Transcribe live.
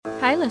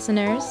Hi,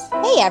 listeners.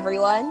 Hey,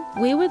 everyone.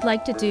 We would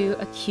like to do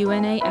a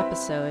Q&A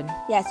episode.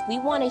 Yes, we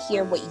want to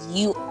hear what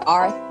you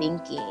are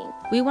thinking.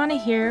 We want to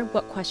hear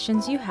what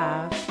questions you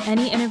have,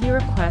 any interview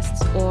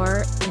requests,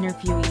 or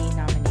interviewee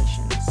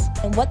nominations.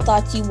 And what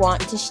thoughts you want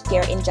to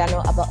share in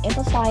general about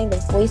amplifying the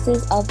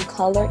voices of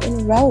color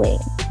in rowing.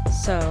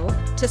 So,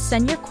 to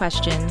send your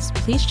questions,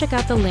 please check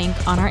out the link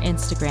on our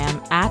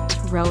Instagram at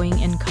Rowing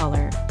in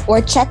Color.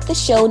 Or check the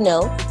show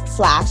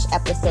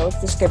notes/episodes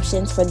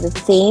descriptions for the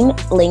same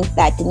link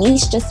that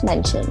Denise just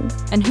mentioned.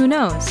 And who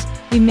knows,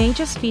 we may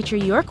just feature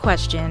your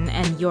question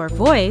and your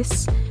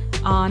voice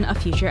on a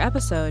future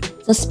episode.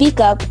 So speak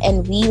up,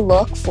 and we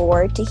look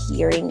forward to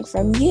hearing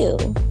from you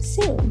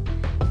soon.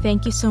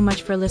 Thank you so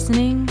much for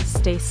listening.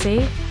 Stay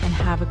safe and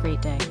have a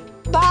great day.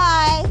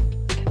 Bye!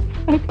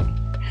 Okay.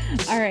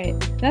 All right.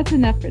 That's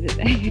enough for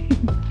today.